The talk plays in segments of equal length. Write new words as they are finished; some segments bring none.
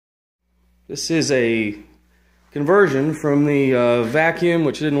This is a conversion from the vacuum,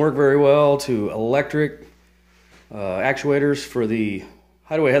 which didn't work very well, to electric actuators for the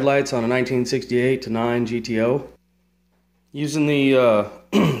Hideaway headlights on a 1968-9 GTO. Using the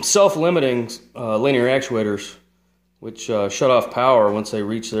self-limiting linear actuators, which shut off power once they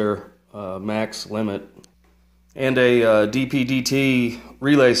reach their max limit, and a DPDT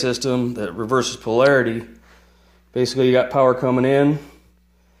relay system that reverses polarity. Basically, you got power coming in,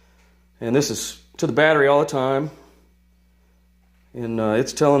 and this is to the battery all the time, and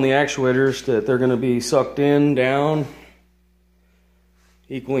it's telling the actuators that they're going to be sucked in, down,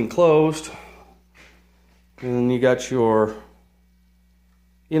 equaling closed. And then you got your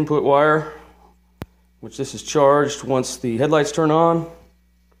input wire, which this is charged once the headlights turn on,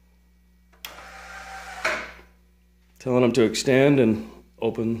 telling them to extend and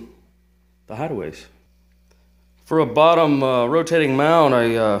open the Hideaways. For a bottom rotating mount,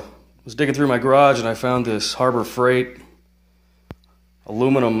 I was digging through my garage and I found this Harbor Freight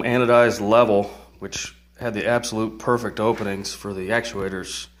aluminum anodized level, which had the absolute perfect openings for the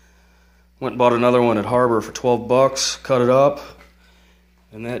actuators. Went and bought another one at Harbor for 12 bucks, cut it up,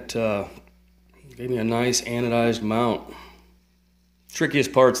 and that gave me a nice anodized mount.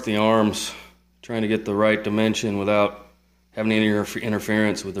 Trickiest part's the arms, trying to get the right dimension without having any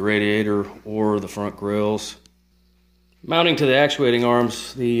interference with the radiator or the front grills. Mounting to the actuating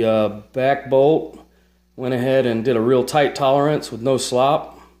arms, the back bolt went ahead and did a real tight tolerance with no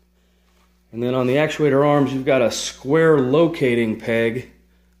slop. And then on the actuator arms, you've got a square locating peg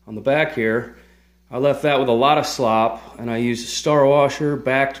on the back here. I left that with a lot of slop, and I used a star washer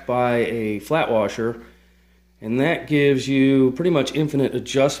backed by a flat washer, and that gives you pretty much infinite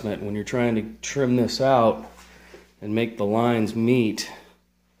adjustment when you're trying to trim this out and make the lines meet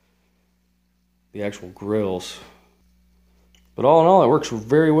the actual grills. But all in all, it works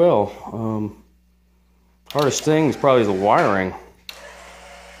very well. Hardest thing is probably the wiring.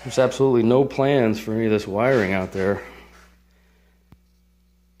 There's absolutely no plans for any of this wiring out there.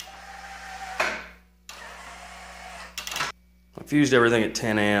 I've used everything at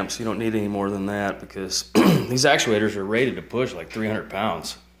 10 amps. You don't need any more than that because these actuators are rated to push like 300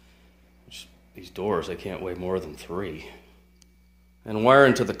 pounds. These doors, they can't weigh more than 3. And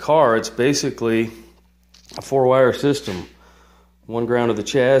wiring to the car, it's basically a 4-wire system. One ground to the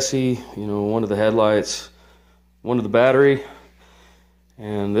chassis, one to the headlights, one to the battery,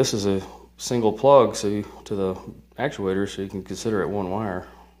 and this is a single plug to the actuator, so you can consider it one wire.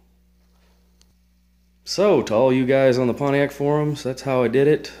 So, to all you guys on the Pontiac forums, that's how I did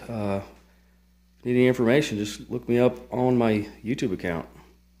it. If you need any information, just look me up on my YouTube account.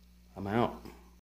 I'm out.